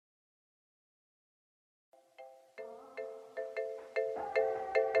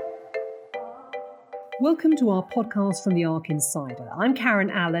Welcome to our podcast from the Ark Insider. I'm Karen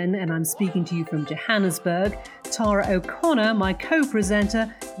Allen and I'm speaking to you from Johannesburg. Tara O'Connor, my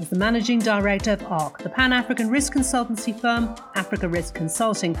co-presenter, is the Managing Director of ARK, the Pan-African risk consultancy firm Africa Risk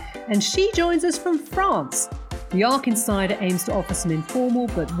Consulting, and she joins us from France. The Ark Insider aims to offer some informal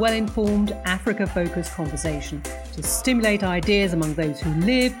but well-informed Africa-focused conversation to stimulate ideas among those who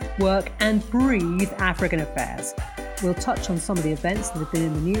live, work and breathe African affairs. We'll touch on some of the events that have been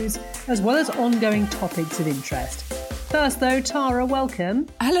in the news, as well as ongoing topics of interest. First though, Tara, welcome.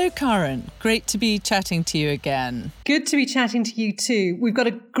 Hello, Karen. Great to be chatting to you again. Good to be chatting to you too. We've got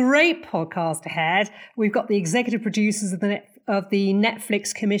a great podcast ahead. We've got the executive producers of the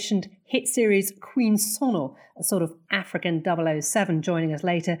Netflix commissioned hit series Queen Sono, a sort of African 007, joining us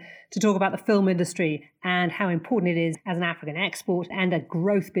later to talk about the film industry and how important it is as an African export and a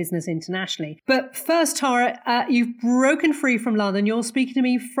growth business internationally. But first, Tara, you've broken free from London. You're speaking to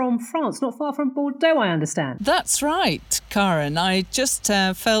me from France, not far from Bordeaux, I understand. That's right, Karen. I just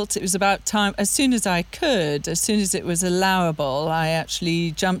felt it was about time, as soon as it was allowable, I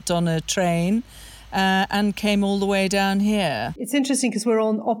actually jumped on a train and came all the way down here. It's interesting because we're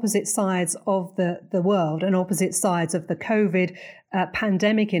on opposite sides of the world and opposite sides of the COVID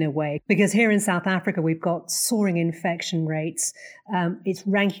pandemic in a way, because here in South Africa, we've got soaring infection rates. It's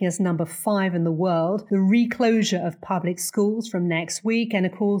ranking as number 5 in the world. The reclosure of public schools from next week. And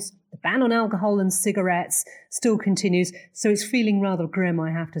of course, the ban on alcohol and cigarettes still continues. So it's feeling rather grim,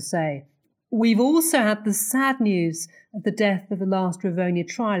 I have to say. We've also had the sad news of the death of the last Rivonia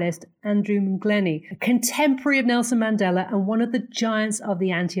trialist, Andrew Mngeni, a contemporary of Nelson Mandela and one of the giants of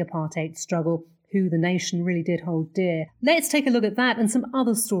the anti-apartheid struggle, who the nation really did hold dear. Let's take a look at that and some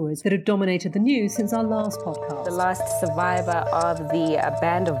other stories that have dominated the news since our last podcast. The last survivor of the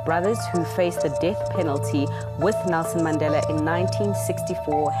band of brothers who faced the death penalty with Nelson Mandela in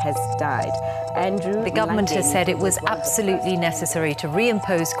 1964 has died. Andrew. The government has said it was absolutely necessary to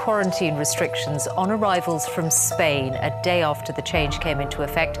reimpose quarantine restrictions on arrivals from Spain a day after the change came into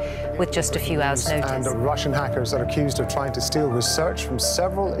effect, with just a few hours' notice. And Russian hackers are accused of trying to steal research from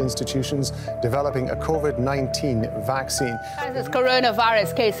several institutions developing a COVID-19 vaccine. As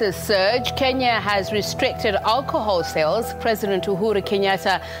coronavirus cases surge, Kenya has restricted alcohol sales. President Uhuru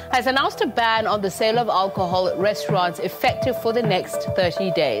Kenyatta has announced a ban on the sale of alcohol at restaurants effective for the next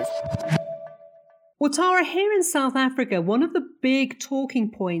 30 days. Well, Tara, here in South Africa, one of the big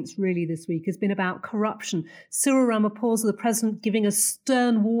talking points really this week has been about corruption. Cyril Ramaphosa, the president, giving a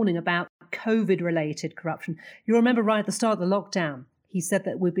stern warning about COVID-related corruption. You'll remember right at the start of the lockdown, he said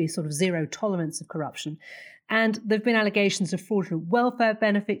that would be sort of zero tolerance of corruption. And there have been allegations of fraudulent welfare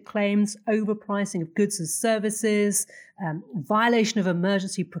benefit claims, overpricing of goods and services, violation of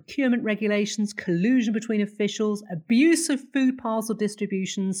emergency procurement regulations, collusion between officials, abuse of food parcel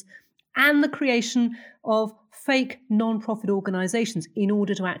distributions, and the creation of fake non-profit organisations in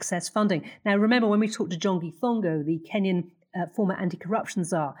order to access funding. Now, remember when we talked to John Githongo, the Kenyan former anti-corruption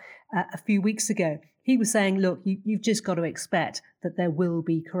czar, a few weeks ago, he was saying, look, you've just got to expect that there will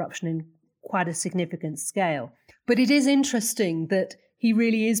be corruption in quite a significant scale. But it is interesting that he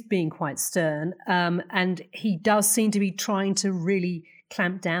really is being quite stern, and he does seem to be trying to really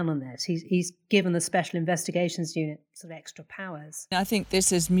clamp down on this. He's given the Special Investigations Unit sort of extra powers. I think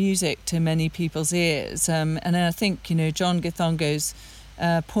this is music to many people's ears. And I think, John Githongo's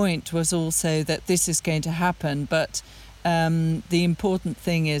point was also that this is going to happen. But the important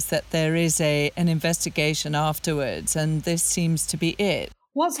thing is that there is an investigation afterwards. And this seems to be it.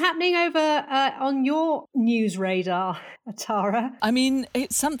 What's happening over on your news radar, Tara? I mean,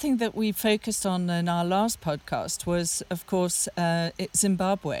 it's something that we focused on in our last podcast was, of course,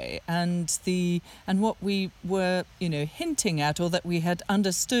 Zimbabwe and what we were, hinting at, or that we had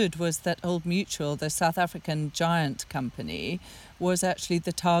understood, was that Old Mutual, the South African giant company, was actually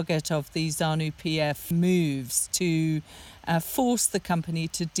the target of the ZANU-PF moves to force the company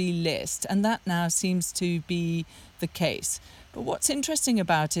to delist, and that now seems to be the case. But what's interesting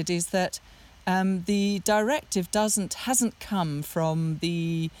about it is that the directive hasn't come from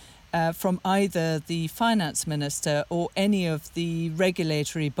either the finance minister or any of the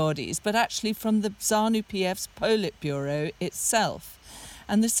regulatory bodies, but actually from the ZANU-PF's Politburo itself.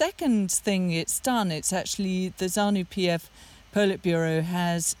 And the second thing it's done, it's actually the ZANU-PF Politburo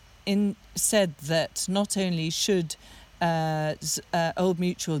has said that not only should Old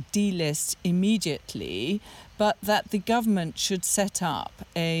Mutual delist immediately, but that the government should set up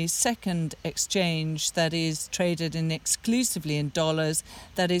a second exchange that is traded exclusively in dollars,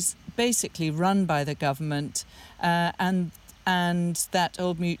 that is basically run by the government, and that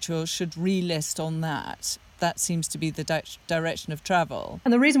Old Mutual should relist on that. that seems to be the direction of travel.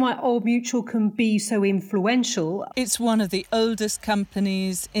 And the reason why Old Mutual can be so influential... It's one of the oldest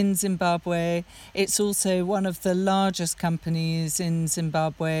companies in Zimbabwe. It's also one of the largest companies in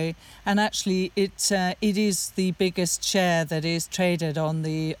Zimbabwe. And actually, it is the biggest share that is traded on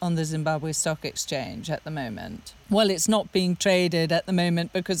the Zimbabwe Stock Exchange at the moment. Well, it's not being traded at the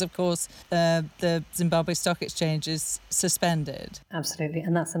moment because, of course, the Zimbabwe Stock Exchange is suspended. Absolutely,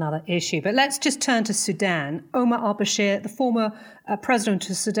 and that's another issue. But let's just turn to Sudan. Omar al-Bashir, the former president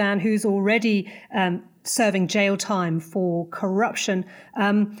of Sudan, who's already serving jail time for corruption,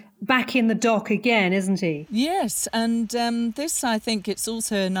 back in the dock again, isn't he? Yes, and this, I think, it's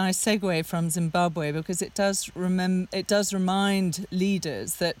also a nice segue from Zimbabwe because it does remind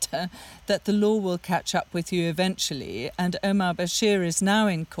leaders that the law will catch up with you eventually. And Omar Bashir is now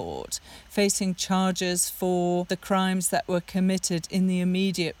in court facing charges for the crimes that were committed in the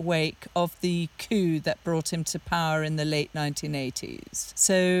immediate wake of the coup that brought him to power in the late 1980s.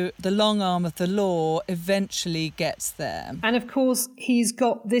 So the long arm of the law eventually gets there. And of course, he's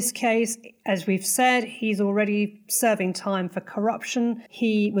got this case, as we've said, he's already serving time for corruption.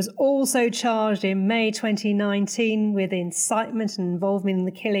 He was also charged in May 2019 with incitement and involvement in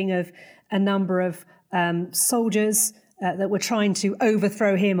the killing of a number of soldiers that were trying to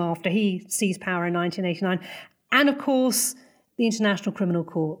overthrow him after he seized power in 1989. And of course, the International Criminal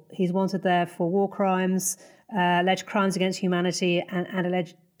Court. He's wanted there for war crimes, alleged crimes against humanity and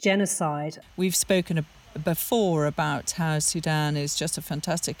alleged genocide. We've spoken before about how Sudan is just a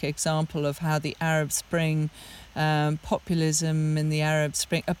fantastic example of how the Arab Spring, populism in the Arab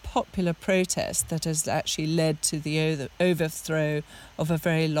Spring, a popular protest that has actually led to the overthrow of a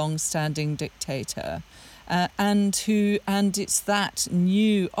very long-standing dictator. And it's that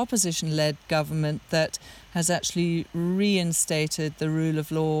new opposition-led government that has actually reinstated the rule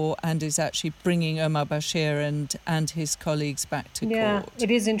of law and is actually bringing Omar Bashir and his colleagues back to court. Yeah,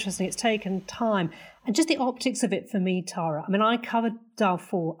 it is interesting. It's taken time. And just the optics of it for me, Tara. I mean, I covered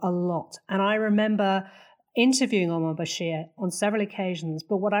Darfur a lot, and I remember interviewing Omar Bashir on several occasions.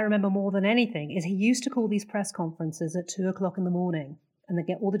 But what I remember more than anything is he used to call these press conferences at 2:00 in the morning, and then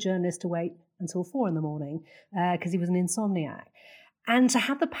get all the journalists to wait until 4 a.m. Because he was an insomniac. And to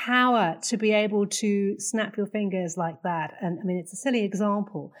have the power to be able to snap your fingers like that, and I mean, it's a silly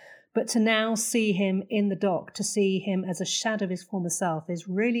example, but to now see him in the dock, to see him as a shadow of his former self is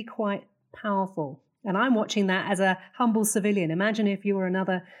really quite powerful. And I'm watching that as a humble civilian. Imagine if you were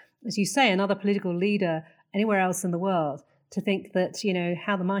another, as you say, another political leader anywhere else in the world, to think that,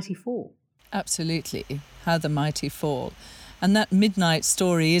 how the mighty fall. Absolutely, how the mighty fall. And that midnight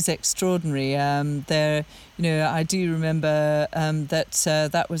story is extraordinary. I do remember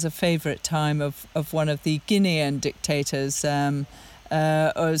that was a favourite time of one of the Guinean dictators.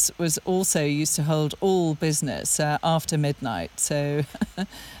 Was also used to hold all business after midnight. So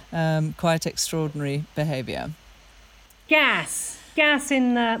quite extraordinary behaviour. Gas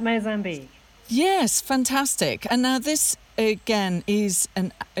in Mozambique. Yes, fantastic. And now this again is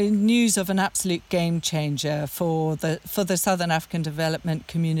news of an absolute game changer for the Southern African Development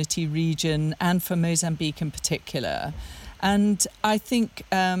Community region and for Mozambique in particular. And I think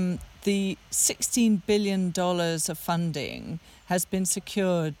the $16 billion of funding has been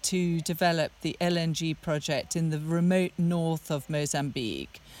secured to develop the LNG project in the remote north of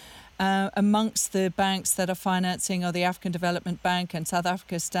Mozambique. Amongst the banks that are financing are the African Development Bank and South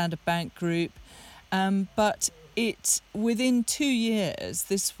Africa's Standard Bank Group. But within 2 years,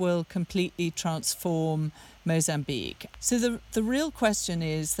 this will completely transform Mozambique. So the real question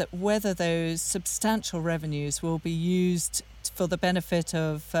is that whether those substantial revenues will be used for the benefit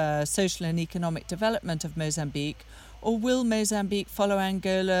of social and economic development of Mozambique, or will Mozambique follow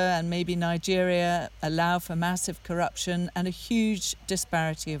Angola and maybe Nigeria, allow for massive corruption and a huge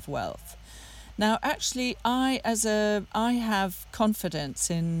disparity of wealth? Now, actually, I have confidence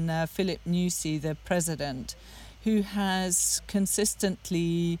in Philip Nyusi, the president, who has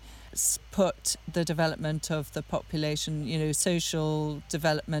consistently put the development of the population, social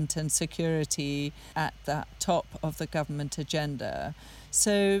development and security at the top of the government agenda.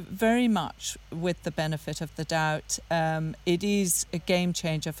 So very much with the benefit of the doubt, it is a game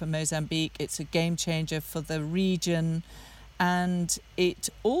changer for Mozambique. It's a game changer for the region. And it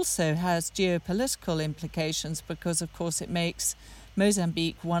also has geopolitical implications because, of course, it makes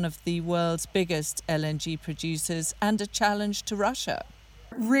Mozambique one of the world's biggest LNG producers and a challenge to Russia.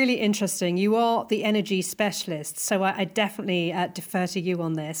 Really interesting. You are the energy specialist, so I definitely defer to you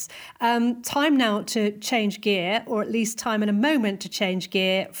on this. Time now to change gear, or at least time and a moment to change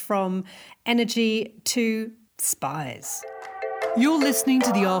gear from energy to spies. You're listening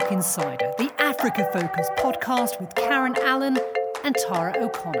to The Arc Insider, the Africa-focused podcast with Karen Allen and Tara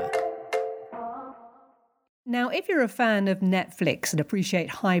O'Connor. Now, if you're a fan of Netflix and appreciate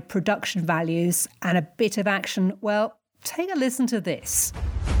high production values and a bit of action, well, take a listen to this.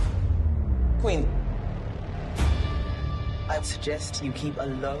 Queen, I suggest you keep a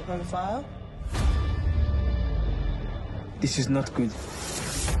low profile. This is not good.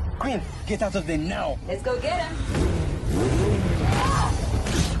 Queen, get out of there now. Let's go get him.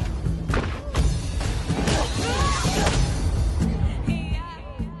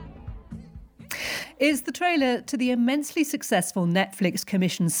 Is the trailer to the immensely successful Netflix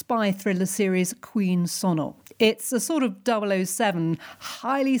commissioned spy thriller series Queen Sono. It's a sort of 007,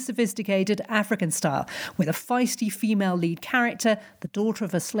 highly sophisticated African style, with a feisty female lead character, the daughter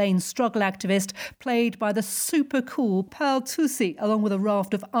of a slain struggle activist, played by the super cool Pearl Thusi, along with a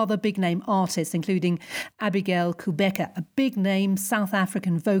raft of other big-name artists, including Abigail Kubeka, a big-name South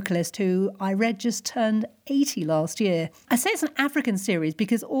African vocalist who I read just turned 80 last year. I say it's an African series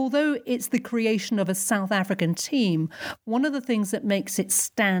because although it's the creation of a South African team, one of the things that makes it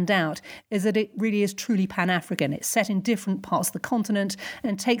stand out is that it really is truly Pan-African. It's set in different parts of the continent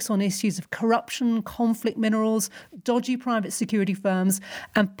and takes on issues of corruption, conflict minerals, dodgy private security firms,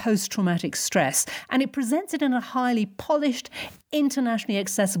 and post-traumatic stress. And it presents it in a highly polished, internationally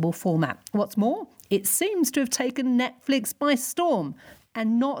accessible format. What's more, it seems to have taken Netflix by storm,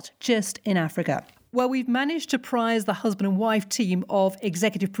 and not just in Africa. Well, we've managed to prise the husband and wife team of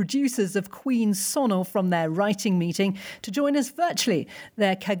executive producers of Queen Sono from their writing meeting to join us virtually.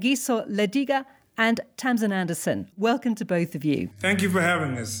 They're Kagiso Lediga and Tamsin Anderson. Welcome to both of you. Thank you for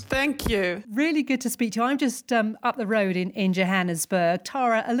having us. Thank you. Really good to speak to you. I'm just up the road in Johannesburg.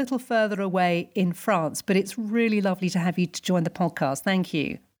 Tara, a little further away in France, but it's really lovely to have you to join the podcast. Thank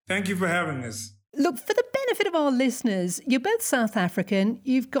you. Thank you for having us. Look, for the benefit of our listeners, you're both South African.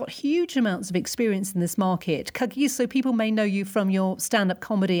 You've got huge amounts of experience in this market. Kagiso, people may know you from your stand-up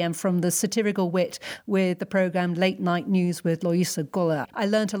comedy and from the satirical wit with the programme Late Night News with Loyiso Gola. I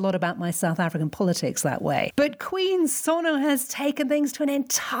learnt a lot about my South African politics that way. But Queen Sono has taken things to an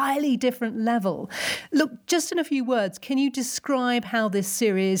entirely different level. Look, just in a few words, can you describe how this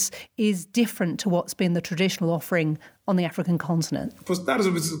series is different to what's been the traditional offering on the African continent? For starters,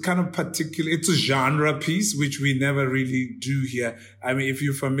 it's kind of particular. It's a genre piece, which we never really do here. I mean, if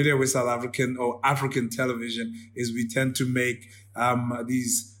you're familiar with South African or African television, is we tend to make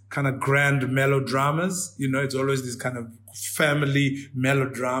these kind of grand melodramas. You know, it's always these kind of family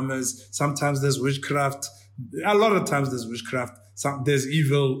melodramas. Sometimes there's witchcraft. A lot of times there's witchcraft. There's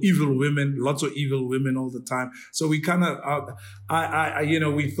evil women, lots of evil women all the time. So we kind of,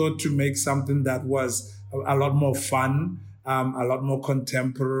 we thought to make something that was a lot more fun, a lot more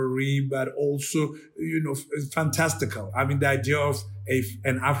contemporary, but also, fantastical. I mean, the idea of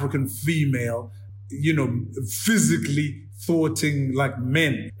an African female, physically thwarting like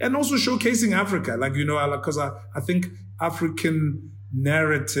men, and also showcasing Africa, because I think African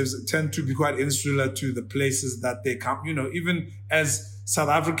narratives tend to be quite insular to the places that they come. Even as South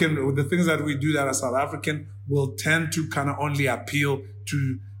African, the things that we do that are South African will tend to kind of only appeal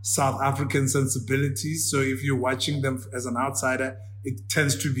to South African sensibilities. So if you're watching them as an outsider, it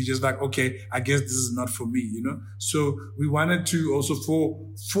tends to be just like, okay, I guess this is not for me, So we wanted to also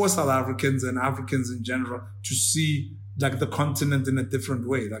for South Africans and Africans in general to see like the continent in a different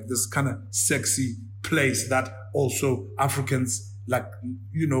way, like this kind of sexy place that also Africans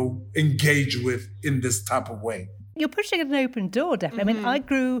engage with in this type of way. You're pushing an open door, definitely. Mm-hmm.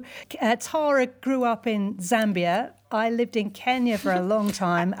 I mean, Tara grew up in Zambia. I lived in Kenya for a long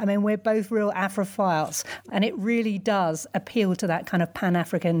time. I mean, we're both real Afrophiles, and it really does appeal to that kind of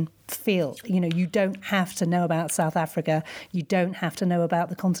Pan-African feel. You don't have to know about South Africa. You don't have to know about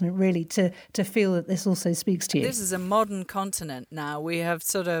the continent, really, to feel that this also speaks to you. This is a modern continent now. We have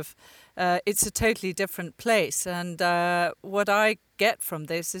sort of, it's a totally different place. And what I get from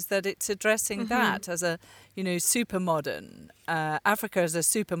this is that it's addressing that as a, super modern. Africa is a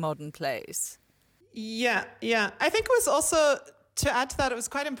super modern place. Yeah. I think it was also, to add to that, it was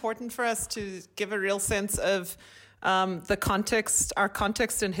quite important for us to give a real sense of the context, our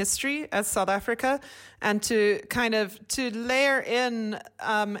context in history as South Africa, and to layer in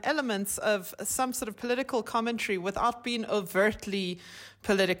elements of some sort of political commentary without being overtly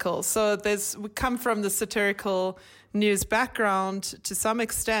political. So we come from the satirical news background to some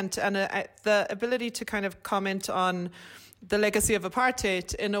extent, and the ability to kind of comment on the legacy of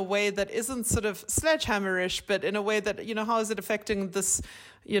apartheid in a way that isn't sort of sledgehammerish, but in a way that, how is it affecting this,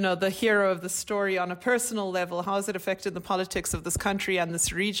 the hero of the story on a personal level? How is it affecting the politics of this country and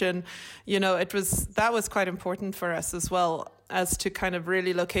this region? That was quite important for us as well. as to kind of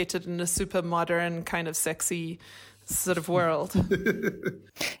really located in a super modern kind of sexy sort of world.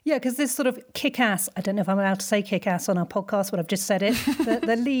 Yeah, because this sort of kick-ass, I don't know if I'm allowed to say kick-ass on our podcast, but I've just said it,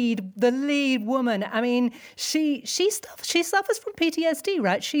 the lead woman, I mean, she suffers from PTSD,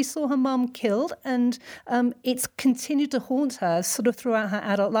 right? She saw her mum killed, and it's continued to haunt her sort of throughout her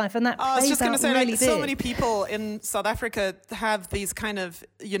adult life, and that plays out really big. I was just going to say, like, so many people in South Africa have these kind of,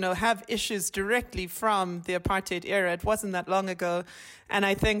 have issues directly from the apartheid era. It wasn't that long ago, and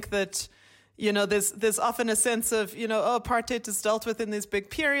I think that there's often a sense of, apartheid is dealt with in these big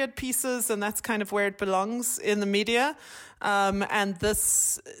period pieces, and that's kind of where it belongs in the media. And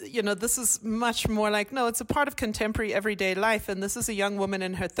this is much more like, no, it's a part of contemporary everyday life. And this is a young woman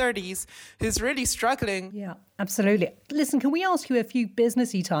in her 30s who's really struggling. Yeah, absolutely. Listen, can we ask you a few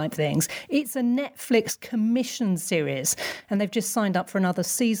businessy type things? It's a Netflix commission series, and they've just signed up for another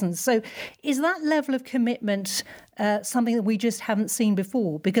season. So is that level of commitment something that we just haven't seen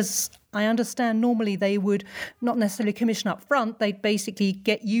before? Because I understand normally they would not necessarily commission up front. They'd basically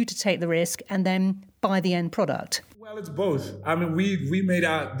get you to take the risk and then buy the end product. Well, it's both. I mean, we made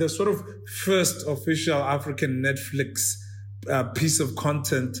the sort of first official African Netflix piece of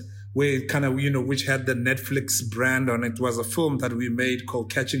content where it kind of, which had the Netflix brand on it, was a film that we made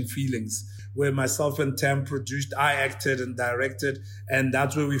called Catching Feelings, where myself and Tam produced, I acted and directed, and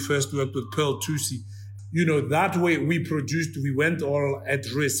that's where we first worked with Pearl Tusi. That way we went all at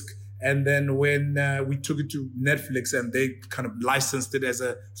risk. And then when we took it to Netflix and they kind of licensed it as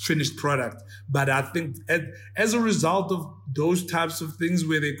a finished product. But I think as a result of those types of things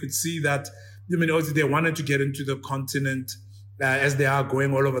where they could see that, obviously they wanted to get into the continent as they are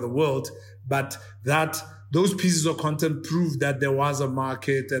going all over the world, but that those pieces of content proved that there was a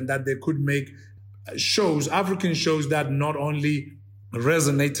market and that they could make shows, African shows, that not only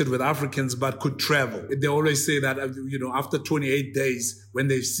resonated with Africans, but could travel. They always say that, after 28 days, when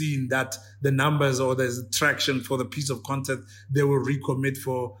they've seen that the numbers or there's traction for the piece of content, they will recommit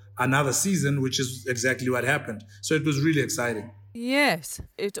for another season, which is exactly what happened. So it was really exciting. Yes.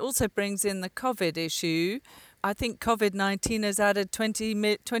 It also brings in the COVID issue. I think COVID-19 has added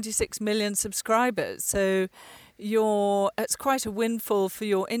 26 million subscribers. So it's quite a windfall for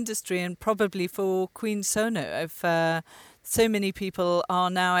your industry and probably for Queen Sono if so many people are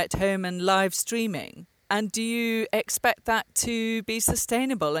now at home and live streaming. And do you expect that to be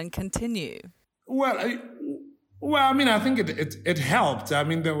sustainable and continue? Well, I think it helped. I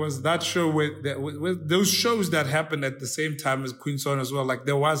mean, there was that show with those shows that happened at the same time as Queen Sono as well. Like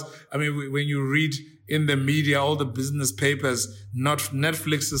there was, when you read in the media, all the business papers, not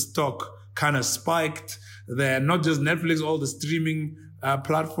Netflix's stock kind of spiked there. Not just Netflix, all the streaming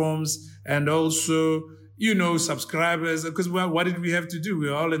platforms, and also, subscribers, because what did we have to do? We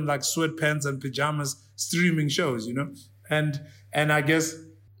were all in like sweatpants and pajamas streaming shows, and I guess,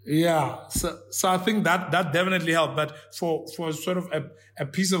 yeah. So I think that definitely helped. But for sort of a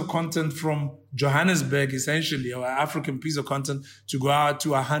piece of content from Johannesburg, essentially, or an African piece of content to go out to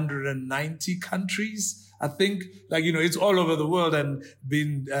 190 countries, I think, it's all over the world and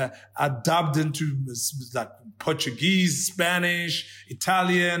been dubbed into like Portuguese, Spanish,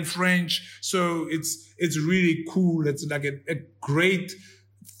 Italian, French. So it's really cool. It's like a great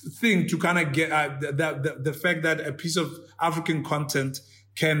thing to kind of get the fact that a piece of African content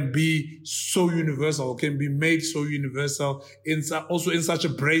can be so universal, can be made so universal also in such a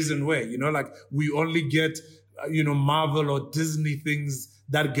brazen way. Like we only get, Marvel or Disney things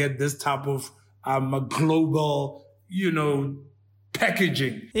that get this type of a global,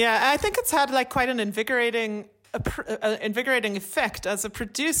 packaging. Yeah, I think it's had like quite an invigorating effect as a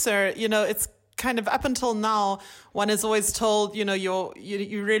producer. It's kind of up until now, one is always told,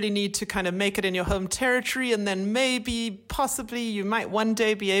 you really need to kind of make it in your home territory, and then possibly you might one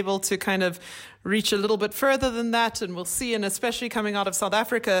day be able to kind of reach a little bit further than that, and we'll see. And especially coming out of South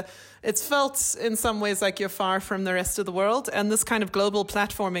Africa, it's felt in some ways like you're far from the rest of the world. And this kind of global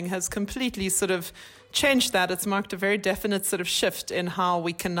platforming has completely sort of changed that. It's marked a very definite sort of shift in how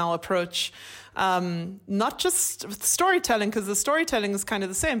we can now approach not just storytelling, because the storytelling is kind of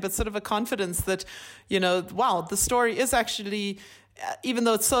the same, but sort of a confidence that, wow, the story is actually, even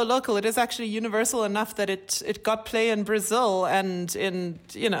though it's so local, it is actually universal enough that it got play in Brazil and in,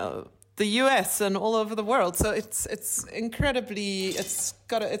 the US and all over the world. So it's incredibly, it's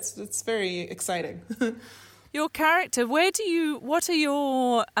very exciting. Your character, what are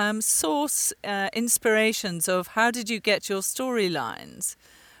your source inspirations of how did you get your storylines?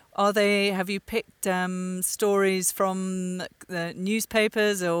 Have you picked stories from the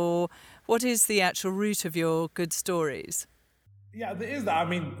newspapers, or what is the actual root of your good stories? Yeah, there is that.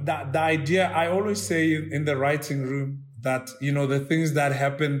 The idea, I always say in the writing room, that, the things that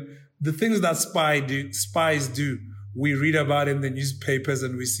happen, the things that spies do, we read about in the newspapers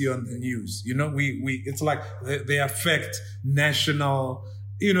and we see on the news. It's like they affect national,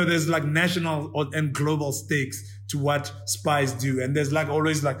 there's like national and global stakes to what spies do. And there's like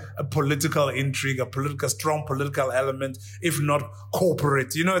always like a political intrigue, strong political element, if not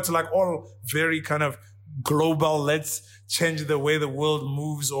corporate. It's like all very kind of global. Let's change the way the world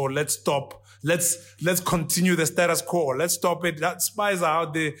moves, or let's continue the status quo. Let's stop it. That spies are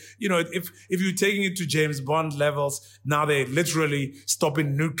out there. If you're taking it to James Bond levels, now they're literally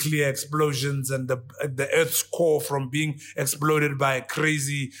stopping nuclear explosions and the Earth's core from being exploded by a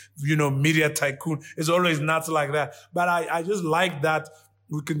crazy, media tycoon. It's always nuts like that. But I just like that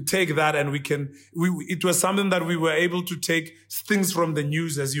we can take that and it was something that we were able to take things from the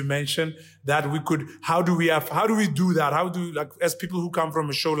news, as you mentioned, that we could, how do we do that? As people who come from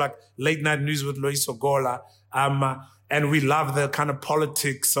a show like Late Night News with Loiso Gola, and we love the kind of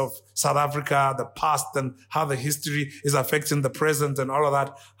politics of South Africa, the past, and how the history is affecting the present and all of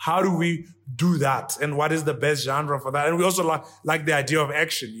that. How do we do that? And what is the best genre for that? And we also like the idea of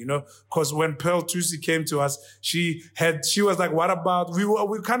action, because when Pearl Tusi came to us, she was like, what about,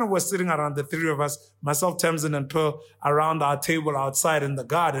 we kind of were sitting around, the three of us, myself, Tamsin, and Pearl, around our table outside in the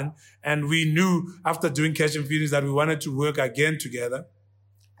garden. And we knew after doing Catching Feelings that we wanted to work again together.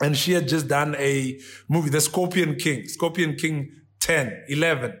 And she had just done a movie, The Scorpion King 10,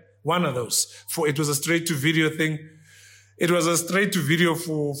 11, one of those. It was a straight-to-video thing. It was a straight-to-video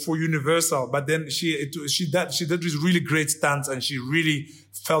for Universal, but then she did these really great stunts, and she really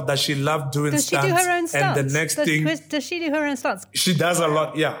felt that she loved doing stunts. Does she do her own stunts? And the next thing... Does she do her own stunts? She does a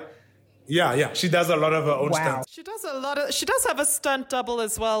lot, yeah. Yeah. She does a lot of her own stunts. She does have a stunt double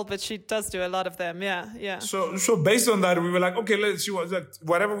as well, but she does do a lot of them. Yeah. So based on that, we were like, okay,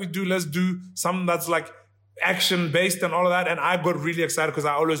 whatever we do, let's do something that's like action based and all of that. And I got really excited because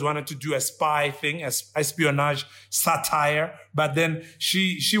I always wanted to do a spy thing, espionage satire. But then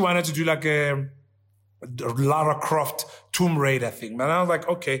she wanted to do like a Lara Croft Tomb Raider thing. And I was like,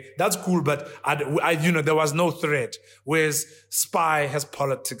 okay, that's cool, but there was no thread. Whereas Spy has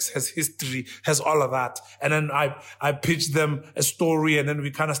politics, has history, has all of that. And then I pitched them a story, and then we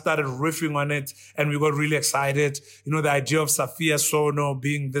kind of started riffing on it, and we got really excited. The idea of Safia Sono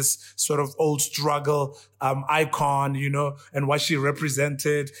being this sort of old struggle icon, and what she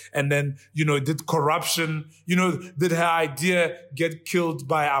represented. And then, did corruption, did her idea get killed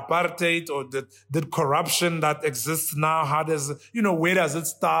by apartheid, or did corruption that exists now, how does, where does it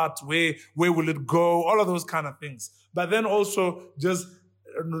start? Where will it go? All of those kind of things. But then also just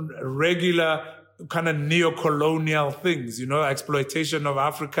regular kind of neo-colonial things, exploitation of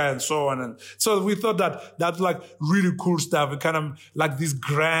Africa and so on. And so we thought that that's like really cool stuff. It kind of like these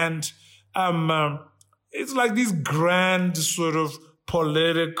grand, it's like these grand sort of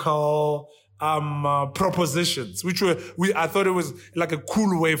political propositions, which I thought it was like a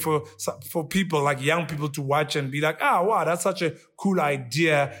cool way for people, like young people, to watch and be like, wow, that's such a cool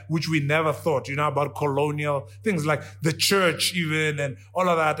idea, which we never thought, about colonial things like the church even and all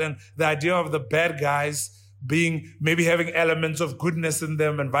of that. And the idea of the bad guys being maybe having elements of goodness in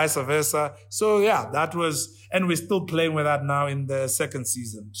them and vice versa. So yeah, that was, and we're still playing with that now in the second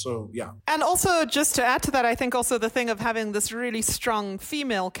season. So yeah. And also, just to add to that, I think also the thing of having this really strong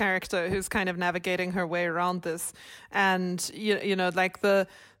female character who's kind of navigating her way around this, and like the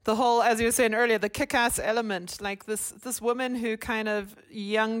whole, as you were saying earlier, the kick-ass element, like this woman who kind of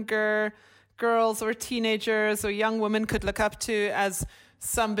younger girls or teenagers or young women could look up to as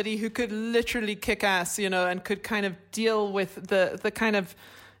somebody who could literally kick ass, and could kind of deal with the kind of,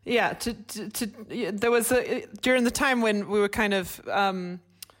 there was during the time when we were kind of,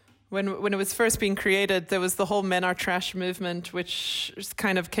 when it was first being created, there was the whole Men Are Trash movement, which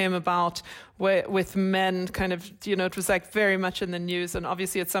kind of came about with men kind of, it was like very much in the news, and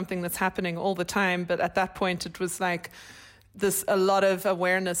obviously it's something that's happening all the time. But at that point it was like, a lot of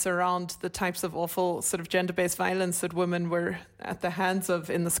awareness around the types of awful sort of gender-based violence that women were at the hands of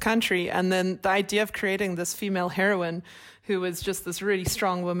in this country. And then the idea of creating this female heroine who was just this really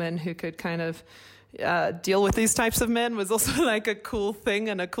strong woman who could kind of deal with these types of men was also like a cool thing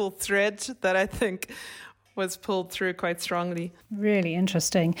and a cool thread that I think was pulled through quite strongly. Really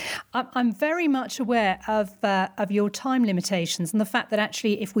interesting. I'm very much aware of your time limitations and the fact that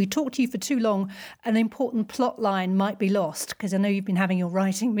actually if we talk to you for too long, an important plot line might be lost, because I know you've been having your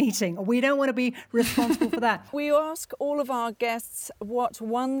writing meeting. We don't want to be responsible for that. We ask all of our guests what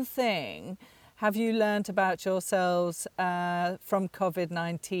one thing have you learnt about yourselves from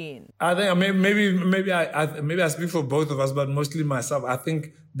COVID-19? I think maybe I speak for both of us, but mostly myself. I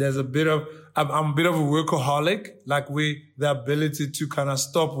think there's I'm a bit of a workaholic. Like the ability to kind of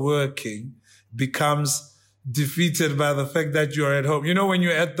stop working becomes defeated by the fact that you're at home. You know, when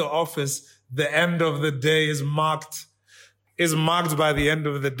you're at the office, the end of the day is marked by the end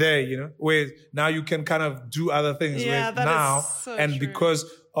of the day, you know, where now you can kind of do other things. Yeah, where that now, is so and true.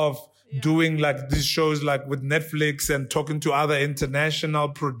 because of doing like these shows like with Netflix and talking to other international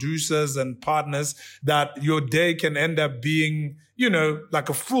producers and partners, that your day can end up being, you know, like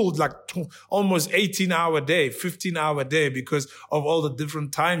a full, like almost 18-hour day, 15-hour day because of all the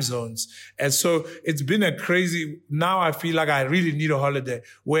different time zones. And so it's been a crazy, now I feel like I really need a holiday.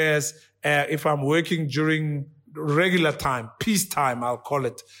 Whereas if I'm working during regular time, peacetime, I'll call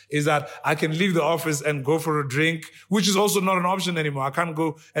it, is that I can leave the office and go for a drink, which is also not an option anymore. I can't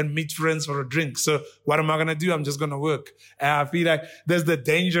go and meet friends for a drink. So what am I going to do? I'm just going to work. And I feel like there's the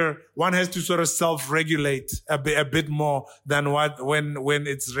danger. One has to sort of self-regulate a bit more than when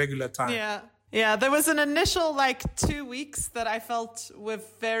it's regular time. Yeah, there was an initial 2 weeks that I felt were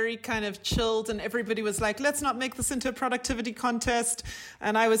very kind of chilled, and everybody was like, let's not make this into a productivity contest.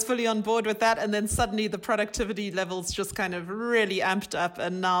 And I was fully on board with that. And then suddenly the productivity levels just kind of really amped up.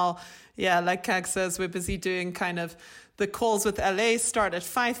 And now, like Kag says, we're busy doing kind of the calls with LA start at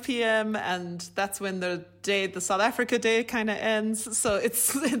 5 p.m. and that's when the South Africa day kind of ends. So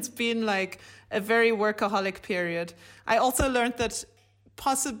it's been like a very workaholic period. I also learned that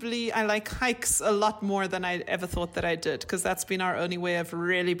possibly I like hikes a lot more than I ever thought that I did, because that's been our only way of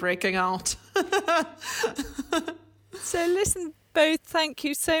really breaking out. So listen, both, thank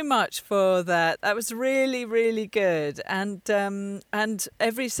you so much for that. That was really, really good. And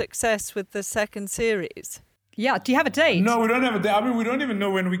every success with the second series. Yeah, do you have a date? No, we don't have a date. I mean, we don't even know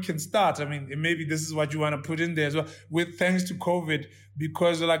when we can start. I mean, maybe this is what you want to put in there as well. With thanks to COVID,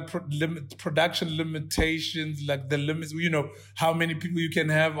 because of like production limitations, like the limits, you know, how many people you can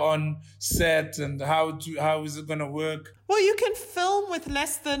have on set and how is it going to work? Well, you can film with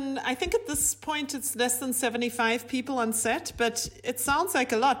less than, I think at this point it's less than 75 people on set, but it sounds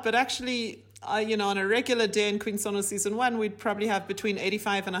like a lot, but actually, on a regular day in Queen Sono season 1, we'd probably have between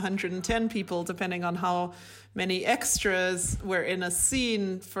 85 and 110 people, depending on how many extras were in a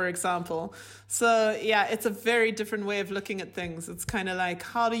scene, for example. So, it's a very different way of looking at things. It's kind of like,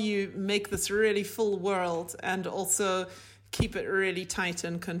 how do you make this really full world and also keep it really tight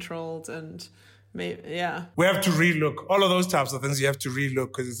and controlled? And maybe, we have to relook all of those types of things. You have to relook,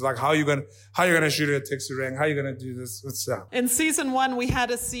 because it's like, how you gonna shoot it at Texurang? How you gonna do this? In season 1, we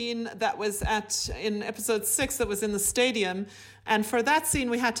had a scene that was in episode 6 that was in the stadium, and for that scene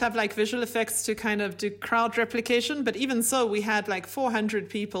we had to have like visual effects to kind of do crowd replication. But even so, we had like 400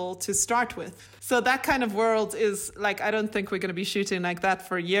 people to start with. So that kind of world is like, I don't think we're going to be shooting like that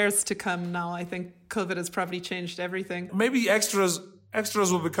for years to come now. I think COVID has probably changed everything. Maybe extras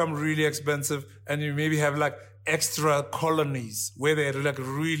will become really expensive, and you maybe have like extra colonies where they're like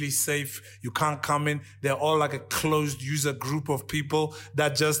really safe. You can't come in. They're all like a closed user group of people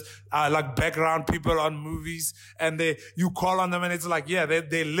that just are like background people on movies, and you call on them and it's like,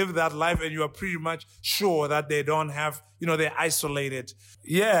 they live that life, and you are pretty much sure that they don't have, they're isolated.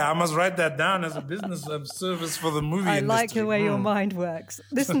 I must write that down as a business service for the movie industry. I like the way your mind works.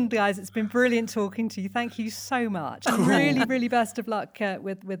 Listen, guys, it's been brilliant talking to you. Thank you so much. Cool. Really, really best of luck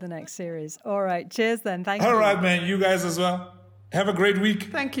with the next series. All right, cheers then. Thank you. All right, man. You guys as well. Have a great week.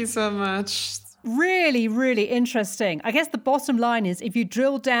 Thank you so much. Really, really interesting. I guess the bottom line is, if you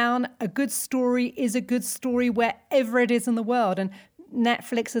drill down, a good story is a good story wherever it is in the world. And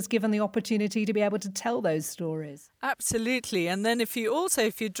Netflix has given the opportunity to be able to tell those stories. Absolutely. And then if you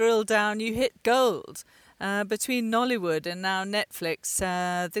drill down, you hit gold. Between Nollywood and now Netflix,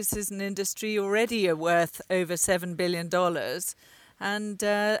 this is an industry already worth over $7 billion. And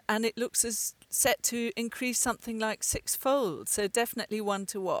it looks as set to increase something like 6-fold. So definitely one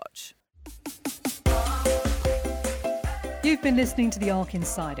to watch. You've been listening to The Arc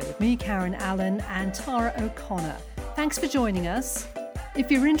Insider with me, Karen Allen, and Tara O'Connor. Thanks for joining us. If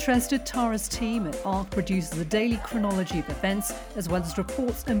you're interested, Tara's team at ARC produces a daily chronology of events, as well as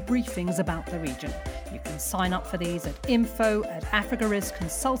reports and briefings about the region. You can sign up for these at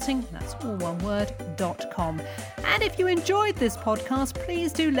info@africariskconsulting, that's all one word, .com. And if you enjoyed this podcast,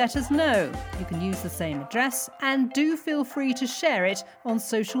 please do let us know. You can use the same address, and do feel free to share it on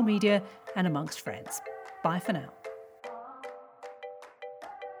social media and amongst friends. Bye for now.